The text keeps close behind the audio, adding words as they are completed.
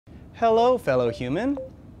Hello, fellow human.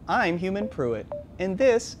 I'm Human Pruitt, and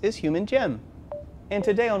this is Human Gem. And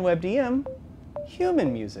today on WebDM,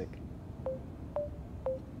 human music.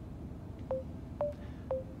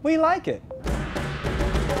 We like it.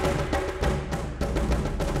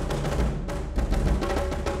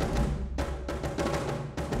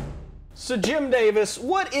 So Jim Davis,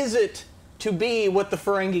 what is it to be what the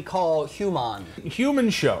Ferengi call human? Human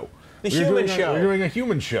show. The human show. We're doing a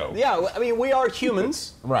human show. Yeah, I mean, we are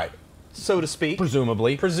humans. Right. So to speak.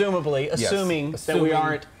 Presumably. Presumably, assuming that we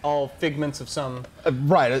aren't all figments of some...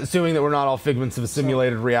 right, assuming that we're not all figments of a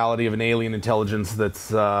simulated reality of an alien intelligence that's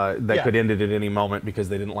could end it at any moment because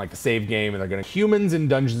they didn't like the save game and they're going to... Humans in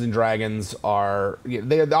Dungeons & Dragons are...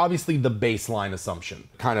 they're obviously the baseline assumption.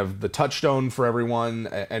 Kind of the touchstone for everyone.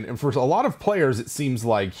 And for a lot of players, it seems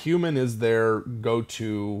like human is their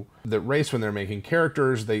go-to... The race when they're making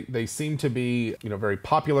characters, they seem to be, very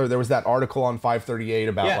popular. There was that article on 538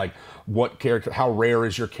 about like what character, how rare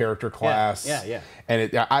is your character class? Yeah.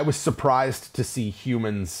 And I was surprised to see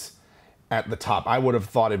humans at the top. I would have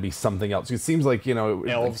thought it'd be something else. It seems like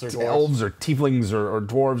elves or tieflings or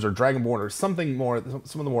dwarves or dragonborn or something more.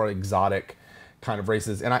 Some of the more exotic kind of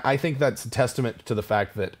races, and I think that's a testament to the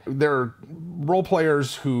fact that there are role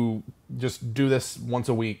players who just do this once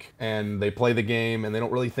a week and they play the game and they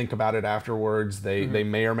don't really think about it afterwards. They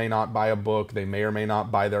may or may not buy a book, they may or may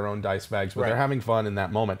not buy their own dice bags, but they're having fun in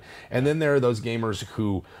that moment. And then there are those gamers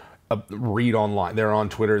who read online. They're on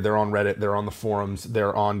Twitter, they're on Reddit, they're on the forums,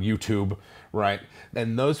 they're on YouTube, right?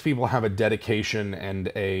 And those people have a dedication and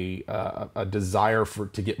a desire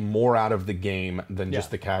to get more out of the game than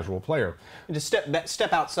just the casual player. And to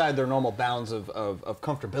step outside their normal bounds of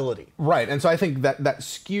comfortability. Right, and so I think that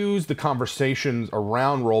skews the conversations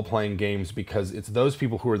around role-playing games because it's those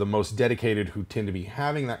people who are the most dedicated who tend to be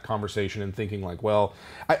having that conversation and thinking like, well,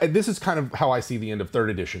 this is kind of how I see the end of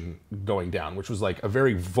 3rd edition going down, which was like a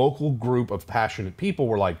very vocal group of passionate people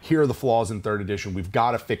were like, here are the flaws in 3rd edition, we've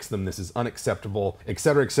got to fix them, this is unacceptable,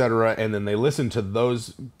 etc., and then they listened to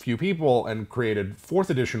those few people and created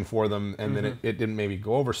 4th edition for them, and then it didn't maybe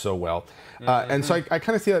go over so well. And so I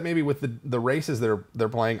kind of see that maybe with the races they're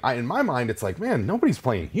playing. In my mind, it's like, man, nobody's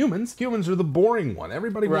playing humans. Humans are the boring one.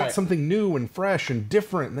 Everybody wants something new and fresh and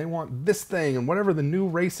different, and they want this thing and whatever the new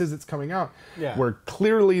race is that's coming out, where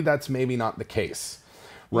clearly that's maybe not the case.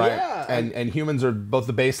 Right, yeah, and humans are both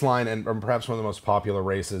the baseline and perhaps one of the most popular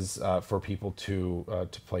races for people to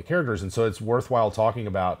play characters, and so it's worthwhile talking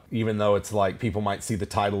about, even though it's like people might see the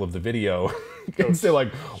title of the video and say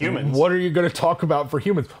like, humans. What are you going to talk about for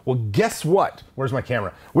humans? Well, guess what? Where's my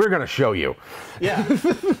camera? We're going to show you. Yeah.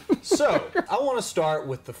 So I want to start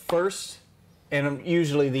with the first. And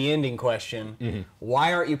usually the ending question,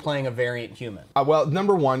 why aren't you playing a variant human? Well,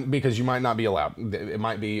 number one, because you might not be allowed. It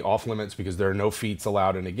might be off limits because there are no feats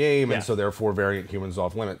allowed in a game, and so therefore variant humans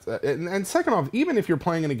off limits. And second off, even if you're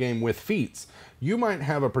playing in a game with feats, you might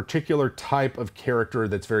have a particular type of character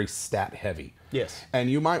that's very stat heavy. Yes. And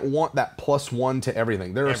you might want that +1 to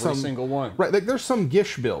everything. There are Every single one. Right. Like there's some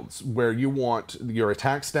Gish builds where you want your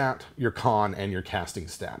attack stat, your con, and your casting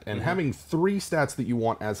stat. And having 3 stats that you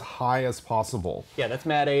want as high as possible. Yeah, that's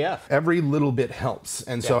mad AF. Every little bit helps.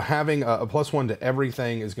 And so having a +1 to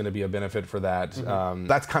everything is going to be a benefit for that.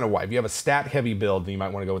 That's kind of why. If you have a stat heavy build, then you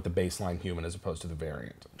might want to go with the baseline human as opposed to the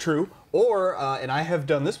variant. True. Or, and I have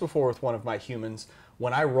done this before with one of my humans,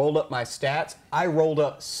 when I rolled up my stats, I rolled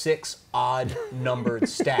up 6 odd numbered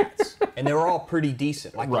stats. And they were all pretty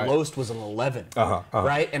decent. Like the lowest was an 11.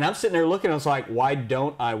 Right? And I'm sitting there looking, and I was like, why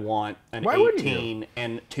don't I want an 18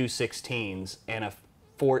 and 2 16s and a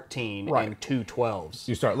 14 and 2 12s?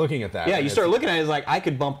 You start looking at that. Yeah, you start looking at it, it's like, I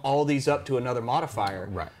could bump all these up to another modifier.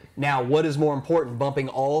 Right. Now, what is more important, bumping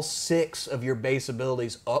all 6 of your base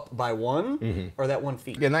abilities up by 1, or that 1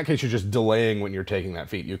 feat? In that case, you're just delaying when you're taking that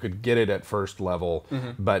feat. You could get it at first level,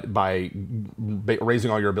 but by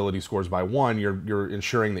raising all your ability scores by 1, you're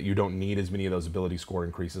ensuring that you don't need as many of those ability score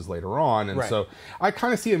increases later on. And so I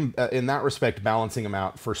kind of see him, in that respect, balancing them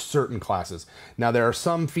out for certain classes. Now, there are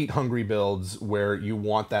some feat-hungry builds where you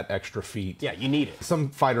want that extra feat. Yeah, you need it. Some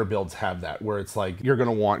fighter builds have that, where it's like you're going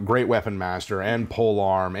to want Great Weapon Master and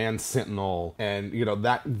Polearm and Sentinel, and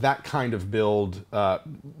that kind of build.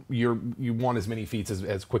 You want as many feats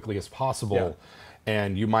as quickly as possible,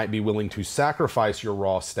 and you might be willing to sacrifice your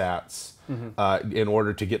raw stats in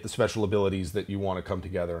order to get the special abilities that you want to come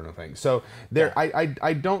together and a thing. So there,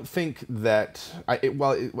 I don't think that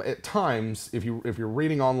at times if you're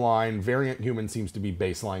reading online, variant human seems to be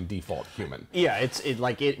baseline default human. Yeah,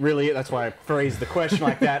 it really. That's why I phrased the question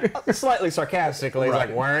like that, slightly sarcastically. Right.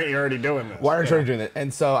 Like, why aren't you already doing this? Why aren't you already doing it?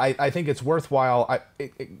 And so I think it's worthwhile.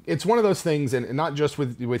 It's one of those things, and not just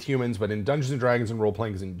with humans, but in Dungeons and Dragons and role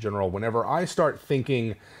playing in general. Whenever I start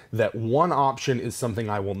thinking that one option is something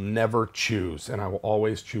I will never choose, and I will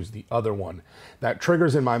always choose the other one, that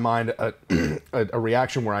triggers in my mind a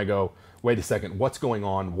reaction where I go, wait a second, what's going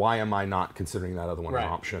on? Why am I not considering that other one an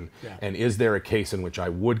option? Yeah. And is there a case in which I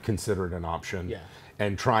would consider it an option? Yeah.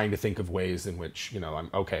 And trying to think of ways in which, I'm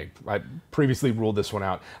okay. I previously ruled this one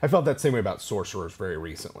out. I felt that same way about sorcerers very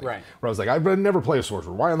recently. Right. Where I was like, I would never play a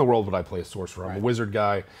sorcerer. Why in the world would I play a sorcerer? I'm a wizard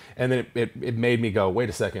guy. And then it made me go, wait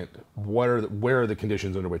a second, where are the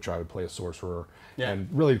conditions under which I would play a sorcerer? Yeah. And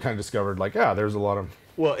really kind of discovered there's a lot of...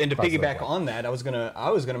 Well, and to piggyback on that, I was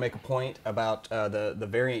gonna make a point about the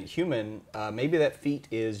variant human. Maybe that feat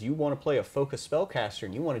is you want to play a focus spellcaster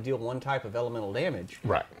and you want to deal one type of elemental damage.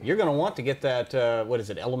 Right. You're gonna want to get that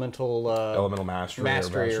elemental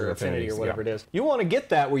mastery or affinity or whatever it is. You want to get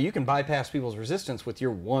that where you can bypass people's resistance with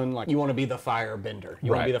your one. Like you want to be the fire bender.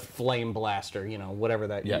 You want to be the flame blaster. Whatever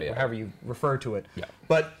that. However you refer to it. Yeah.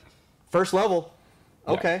 But first level.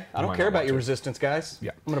 Okay, I don't care about your resistance, guys. Yeah.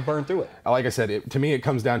 I'm going to burn through it. Like I said, to me it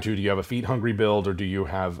comes down to, do you have a feat-hungry build, or do you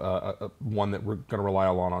have one that we're going to rely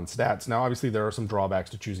a lot on stats? Now, obviously, there are some drawbacks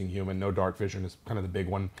to choosing human. No dark vision is kind of the big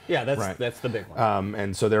one. Yeah, that's the big one.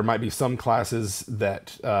 And so there might be some classes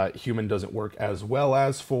that human doesn't work as well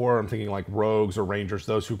as for. I'm thinking like rogues or rangers,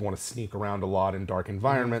 those who want to sneak around a lot in dark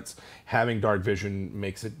environments. Having dark vision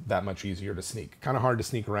makes it that much easier to sneak. Kind of hard to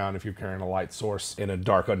sneak around if you're carrying a light source in a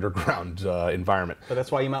dark underground environment. So that's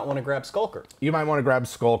why you might want to grab Skulker. You might want to grab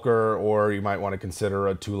Skulker, or you might want to consider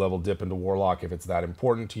a 2-level dip into Warlock if it's that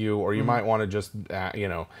important to you, or you might want to just,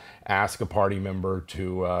 ask a party member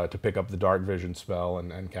to pick up the Dark Vision spell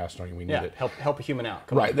and cast on you when you need it. Help a human out.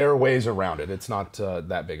 Right, there are ways around it. It's not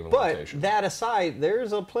that big of a limitation. But that aside,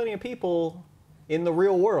 there's plenty of people in the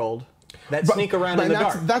real world that sneak around in the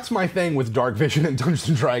dark. That's my thing with Dark Vision and Dungeons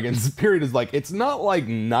and Dragons. Period. Is like, it's not like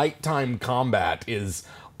nighttime combat is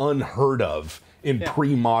unheard of in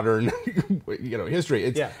pre-modern history.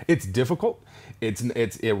 It's difficult. It's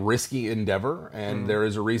a risky endeavor, and there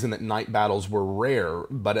is a reason that night battles were rare,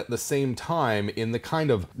 but at the same time, in the kind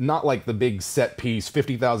of, not like the big set piece,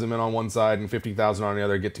 50,000 men on one side and 50,000 on the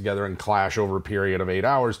other get together and clash over a period of 8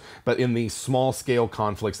 hours, but in the small scale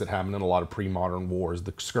conflicts that happen in a lot of pre-modern wars,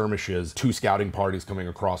 the skirmishes, 2 scouting parties coming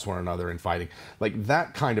across one another and fighting, like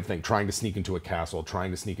that kind of thing, trying to sneak into a castle, trying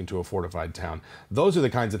to sneak into a fortified town, those are the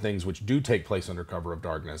kinds of things which do take place under cover of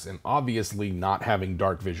darkness, and obviously not having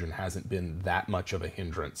dark vision hasn't been that much of a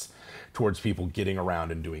hindrance towards people getting around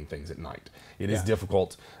and doing things at night. It is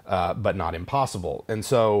difficult, but not impossible. And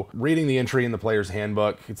so reading the entry in the player's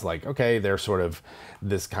handbook, it's like, okay, they're sort of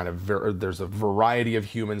this kind of, there's a variety of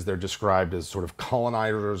humans. They're described as sort of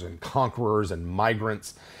colonizers and conquerors and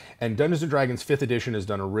migrants. And Dungeons & Dragons 5th edition has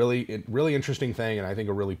done a really interesting thing, and I think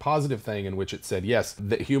a really positive thing, in which it said, yes,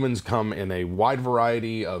 that humans come in a wide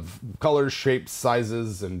variety of colors, shapes,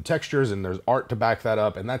 sizes, and textures, and there's art to back that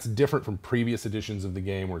up, and that's different from previous editions of the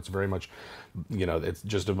game, where it's very much, it's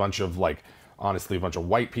just a bunch of, honestly, a bunch of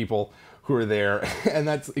white people who are there, and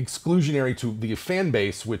that's exclusionary to the fan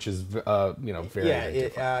base, which is, very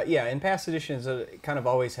different. In past editions, it kind of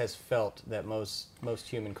always has felt that most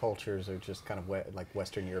human cultures are just kind of like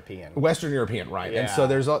Western European. Western European, right. Yeah. And so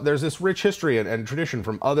there's this rich history and tradition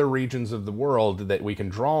from other regions of the world that we can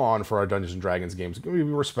draw on for our Dungeons & Dragons games. You want to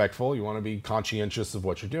be respectful, you want to be conscientious of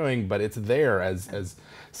what you're doing, but it's there as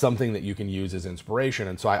something that you can use as inspiration.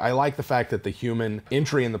 And so I like the fact that the human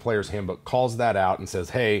entry in the player's handbook calls that out and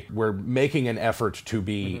says, hey, we're making an effort to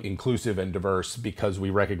be inclusive and diverse because we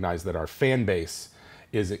recognize that our fan base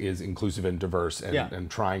is inclusive and diverse, and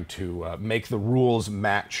trying to make the rules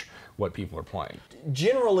match what people are playing.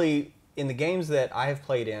 Generally, in the games that I have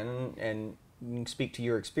played in, and you can speak to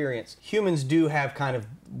your experience, humans do have kind of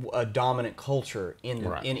a dominant culture in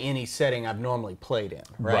any setting I've normally played in,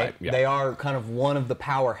 right? Yeah. They are kind of one of the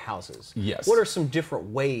powerhouses. Yes. What are some different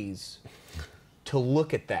ways to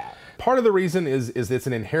look at that? Part of the reason is it's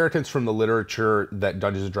an inheritance from the literature that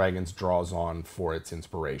Dungeons & Dragons draws on for its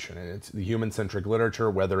inspiration. And it's the human-centric literature,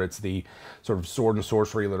 whether it's the sort of sword and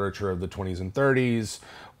sorcery literature of the 20s and 30s,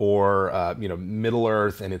 or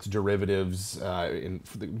Middle-earth and its derivatives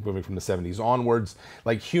moving from the 70s onwards.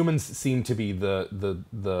 Like, humans seem to be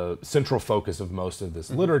the central focus of most of this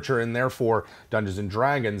literature, and therefore Dungeons &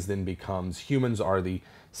 Dragons then becomes humans are the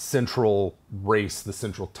central race, the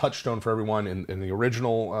central touchstone for everyone in the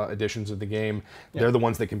original editions of the game. They're the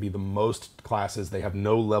ones that can be the most classes. They have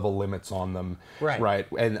no level limits on them. Right.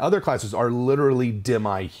 And other classes are literally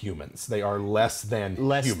demi-humans. They are less than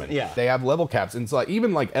human. Yeah. They have level caps. And so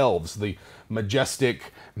even like elves, the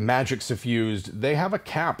majestic, magic suffused, they have a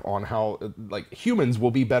cap on how like humans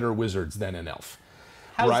will be better wizards than an elf.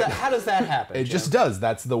 How does that happen? It just does.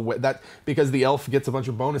 That's the way because the elf gets a bunch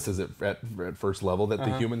of bonuses at first level that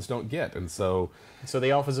the humans don't get, and so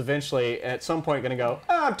the elf is eventually at some point going to go,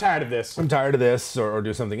 oh, I'm tired of this. I'm tired of this, or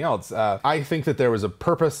do something else. I think that there was a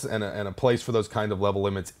purpose and a place for those kind of level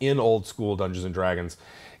limits in old school Dungeons and Dragons.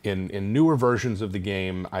 In newer versions of the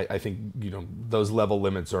game, I think those level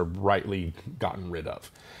limits are rightly gotten rid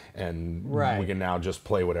of, and we can now just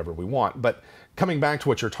play whatever we want. But coming back to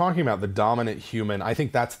what you're talking about, the dominant human, I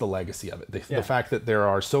think that's the legacy of it. The fact that there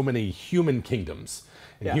are so many human kingdoms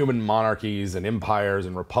and human monarchies and empires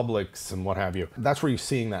and republics and what have you. That's where you're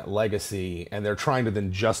seeing that legacy, and they're trying to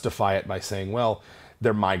then justify it by saying, well,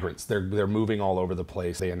 they're migrants. They're moving all over the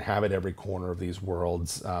place. They inhabit every corner of these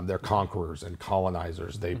worlds. They're conquerors and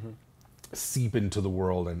colonizers. They seep into the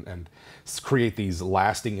world and create these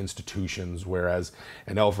lasting institutions, whereas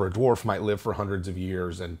an elf or a dwarf might live for hundreds of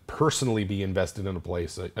years and personally be invested in a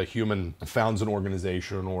place. A human founds an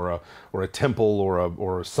organization or a temple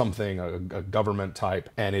or something, a government type,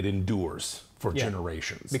 and it endures for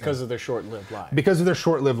generations. Because of their short-lived lives. Because of their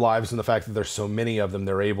short-lived lives and the fact that there's so many of them,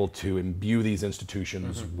 they're able to imbue these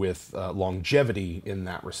institutions with longevity in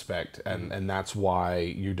that respect. And that's why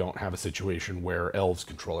you don't have a situation where elves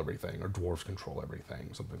control everything or dwarves control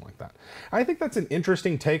everything, something like that. I think that's an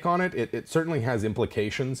interesting take on it. It certainly has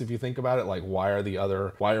implications if you think about it. Like, why are the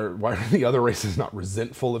other races not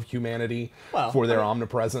resentful of humanity for their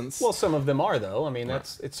omnipresence? Well, some of them are, though. I mean,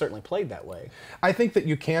 it's certainly played that way. I think that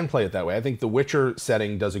you can play it that way. I think the Witcher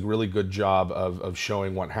setting does a really good job of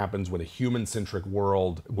showing what happens with a human-centric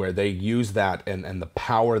world where they use that and the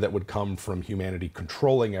power that would come from humanity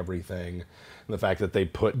controlling everything, and the fact that they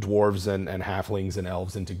put dwarves and halflings and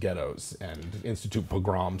elves into ghettos and institute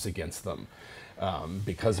pogroms against them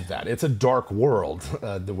because of that. It's a dark world,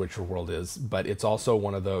 the Witcher world is, but it's also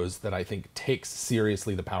one of those that I think takes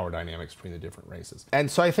seriously the power dynamics between the different races.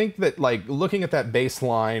 And so I think that, like, looking at that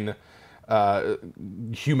baseline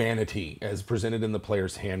humanity as presented in the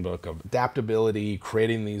player's handbook of adaptability,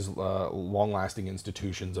 creating these long-lasting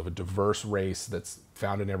institutions of a diverse race that's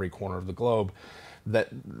found in every corner of the globe,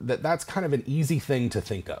 that's kind of an easy thing to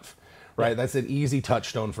think of, right? That's an easy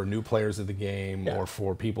touchstone for new players of the game or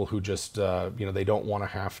for people who just, they don't want to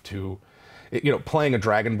have to, playing a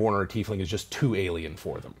Dragonborn or a Tiefling is just too alien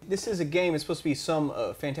for them. This is a game, it's supposed to be some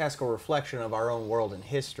fantastical reflection of our own world and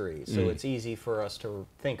history, so it's easy for us to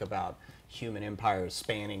think about human empires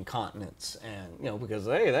spanning continents, and because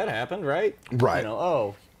hey, that happened, right?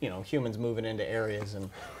 Humans moving into areas and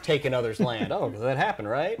taking others' land. Oh, because that happened,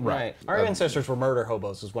 right? Right. Our ancestors were murder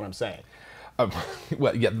hobos, is what I'm saying.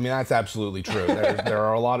 Well, yeah, I mean that's absolutely true.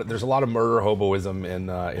 There's a lot of murder hoboism in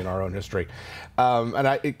our own history, and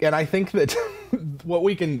I think that what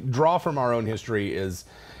we can draw from our own history is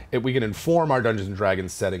we can inform our Dungeons and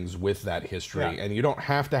Dragons settings with that history, and you don't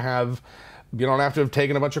have to have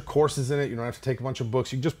taken a bunch of courses in it. You don't have to take a bunch of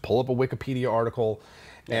books. You can just pull up a Wikipedia article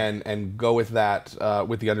and go with that,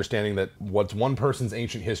 with the understanding that what's one person's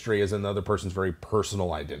ancient history is another person's very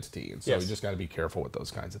personal identity. And so you just got to be careful with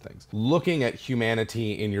those kinds of things. Looking at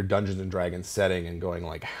humanity in your Dungeons and Dragons setting and going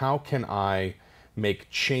like, how can I make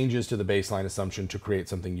changes to the baseline assumption to create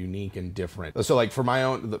something unique and different? So like for my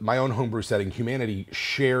own homebrew setting, humanity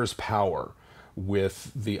shares power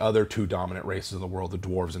with the other two dominant races in the world, the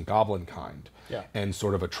dwarves and goblin kind, and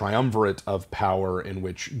sort of a triumvirate of power in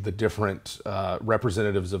which the different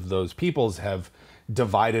representatives of those peoples have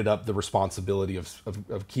divided up the responsibility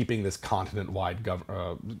of keeping this continent-wide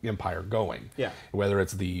empire going. Whether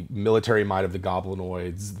it's the military might of the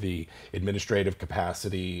goblinoids, the administrative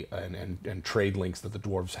capacity and trade links that the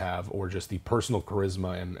dwarves have, or just the personal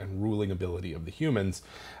charisma and ruling ability of the humans,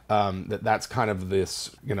 that's kind of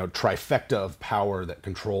this trifecta of power that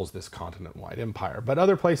controls this continent-wide empire. But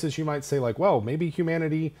other places you might say like, well, maybe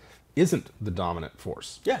humanity isn't the dominant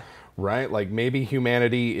force. Right? Like maybe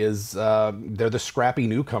humanity is, they're the scrappy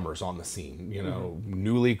newcomers on the scene,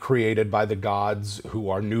 newly created by the gods who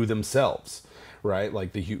are new themselves, right?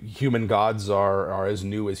 Like the human gods are as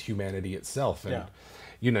new as humanity itself. And,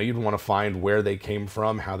 you'd want to find where they came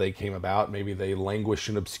from, how they came about. Maybe they languish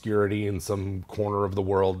in obscurity in some corner of the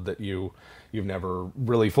world that you you've never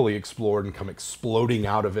really fully explored and come exploding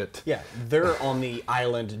out of it. Yeah, they're on the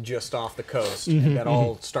island just off the coast that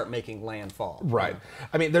all start making landfall. Right.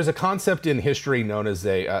 I mean, there's a concept in history known as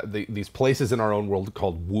these places in our own world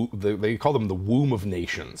called, they call them the womb of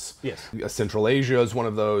nations. Yes. Central Asia is one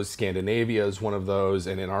of those, Scandinavia is one of those,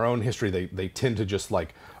 and in our own history, they tend to just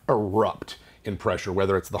like erupt in pressure,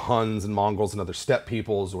 whether it's the Huns and Mongols and other steppe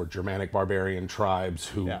peoples or Germanic barbarian tribes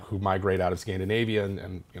who migrate out of Scandinavia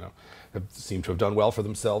and have seemed to have done well for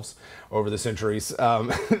themselves over the centuries,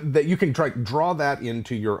 that you can draw that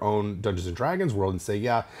into your own Dungeons and Dragons world and say,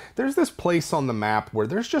 yeah, there's this place on the map where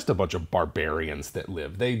there's just a bunch of barbarians that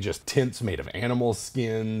live. They just tents made of animal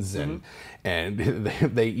skins and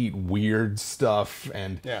they eat weird stuff,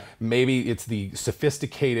 and maybe it's the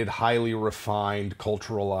sophisticated, highly refined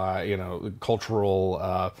cultural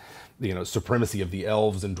supremacy of the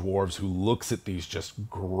elves and dwarves who looks at these just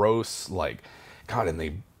gross, like, God, and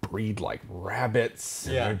they breed like rabbits.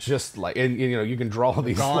 And they're just like, and you can draw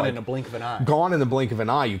these gone in a blink of an eye. Gone in the blink of an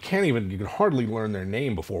eye. You can hardly learn their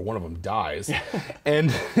name before one of them dies. And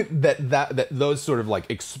that those sort of like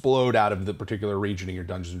explode out of the particular region in your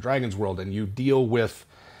Dungeons and Dragons world, and you deal with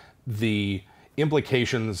the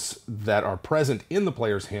implications that are present in the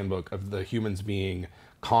player's handbook of the humans being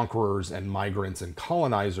conquerors and migrants and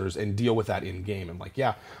colonizers, and deal with that in game. And like,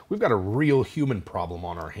 yeah, we've got a real human problem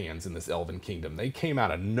on our hands in this elven kingdom. They came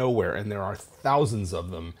out of nowhere, and there are thousands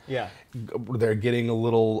of them. Yeah, they're getting a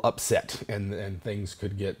little upset, and things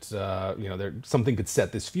could get something could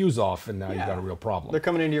set this fuse off, and now you've got a real problem. They're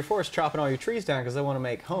coming into your forest, chopping all your trees down because they want to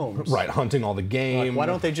make homes. Right, hunting all the game. Like, why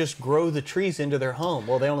don't they just grow the trees into their home?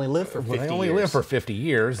 Well, they only live for 50 years. They only live for 50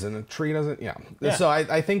 years, and a tree doesn't. Yeah. So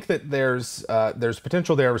I think that there's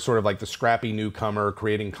potential there, sort of like the scrappy newcomer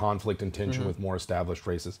creating conflict and tension with more established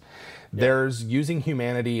races. There's using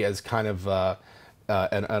humanity as kind of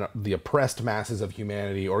the oppressed masses of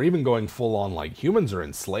humanity, or even going full on like humans are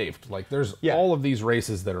enslaved. Like there's all of these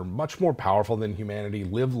races that are much more powerful than humanity,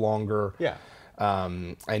 live longer.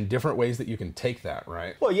 And different ways that you can take that,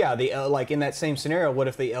 right? Well, yeah, like in that same scenario, what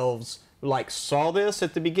if the elves like saw this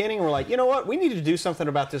at the beginning, we're like, you know what, we need to do something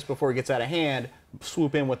about this before it gets out of hand,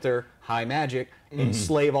 swoop in with their high magic,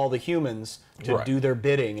 enslave all the humans to do their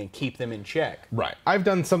bidding and keep them in check. Right. I've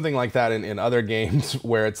done something like that in other games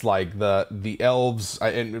where it's like the elves,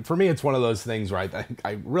 and for me it's one of those things where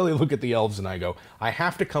I really look at the elves and I go, I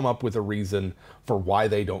have to come up with a reason for why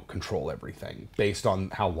they don't control everything based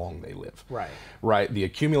on how long they live. Right. The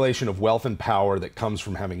accumulation of wealth and power that comes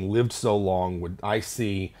from having lived so long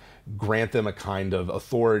grant them a kind of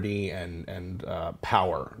authority and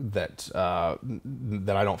power that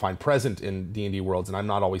I don't find present in D&D worlds, and I'm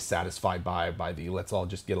not always satisfied by the let's all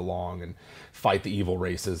just get along and fight the evil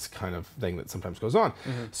races kind of thing that sometimes goes on.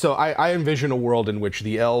 So I envision a world in which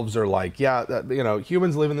the elves are like,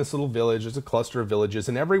 humans live in this little village, there's a cluster of villages,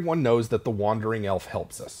 and everyone knows that the wandering elf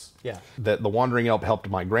helps us. That the wandering elf helped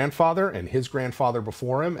my grandfather and his grandfather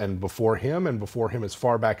before him and before him and before him as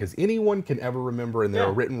far back as anyone can ever remember in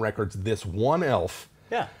their written records. This one elf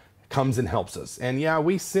comes and helps us. And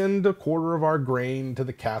we send a quarter of our grain to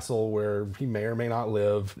the castle where he may or may not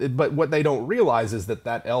live. But what they don't realize is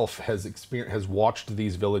that elf has watched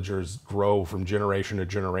these villagers grow from generation to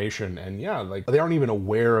generation. And they aren't even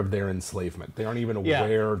aware of their enslavement. They aren't even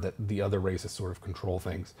aware that the other races sort of control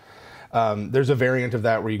things. There's a variant of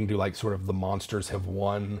that where you can do like sort of the monsters have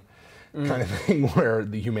won kind of thing, where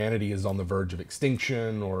the humanity is on the verge of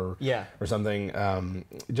extinction or something.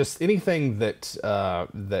 Just anything that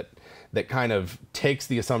kind of takes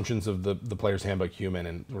the assumptions of the player's handbook human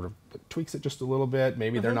and sort of tweaks it just a little bit.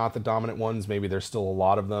 Maybe they're not the dominant ones. Maybe there's still a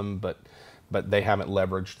lot of them, but they haven't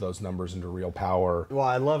leveraged those numbers into real power. Well,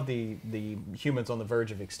 I love the humans on the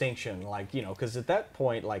verge of extinction, because at that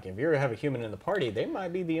point, like, if you have a human in the party, they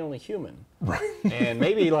might be the only human. Right. And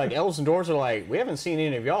maybe, like, elves and dwarves are like, we haven't seen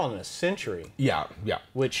any of y'all in a century. Yeah.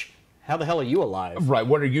 Which, how the hell are you alive? Right,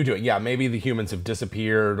 what are you doing? Yeah, maybe the humans have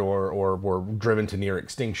disappeared or were driven to near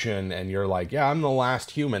extinction, and you're like, I'm the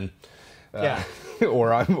last human. Once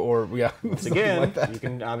again, like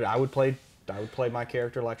that. I would play my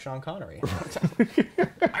character like Sean Connery.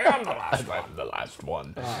 I am the last one. I'm the last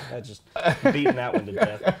one. That's just beating that one to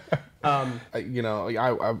death.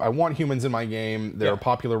 I want humans in my game. They're a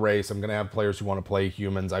popular race. I'm going to have players who want to play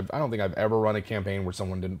humans. I don't think I've ever run a campaign where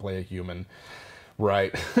someone didn't play a human.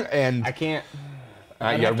 Right. And I can't.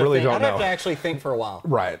 I'd Yeah, I have to really think- don't I'd have know. to actually think for a while.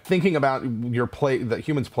 Right. Thinking about the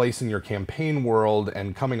humans' place in your campaign world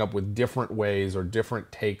and coming up with different ways or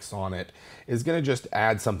different takes on it is going to just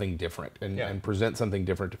add something different and present something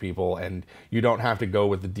different to people. And you don't have to go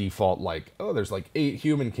with the default like, oh, there's like 8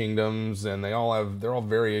 human kingdoms and they're all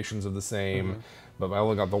variations of the same. But I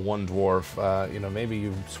only got the one dwarf. You know, maybe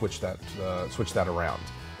you switch that around.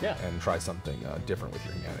 Yeah. And try something different with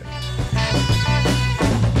your humanity.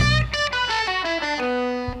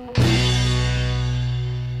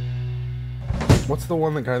 What's the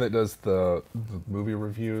one guy that does the movie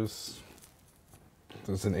reviews?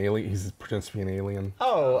 There's an alien. He pretends to be an alien.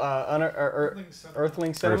 Oh,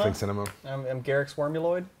 Earthling Cinema. Earthling Cinema. I'm Garrick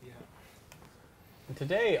Swarmuloid. Yeah. And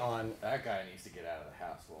today on That guy needs to get out of the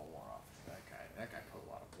house a little more often. That guy put a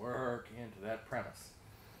lot of work into that premise.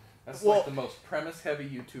 That's like the most premise-heavy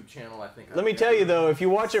YouTube channel I think. Let me tell you though, if you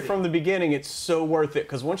watch it from the beginning, it's so worth it.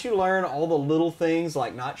 Because once you learn all the little things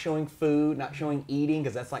like not showing food, not showing eating,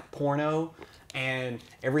 because that's like porno, and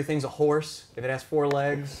everything's a horse if it has 4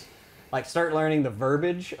 legs. Like start learning the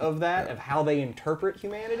verbiage of that, of how they interpret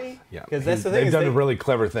humanity. Yeah, because that's the thing. They've done a really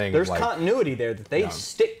clever thing. There's like, continuity there that they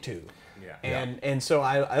stick to. Yeah. And so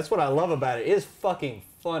that's what I love about it. It is fucking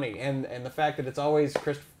funny, and the fact that it's always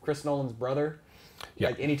Chris Nolan's brother. Yeah.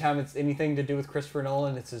 Like anytime it's anything to do with Christopher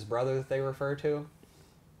Nolan, it's his brother that they refer to.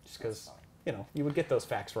 Just because, you know, you would get those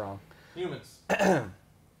facts wrong. Humans.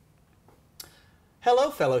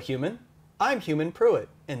 Hello, fellow human. I'm Human Pruitt,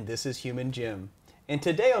 and this is Human Jim. And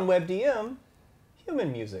today on WebDM,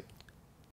 human music.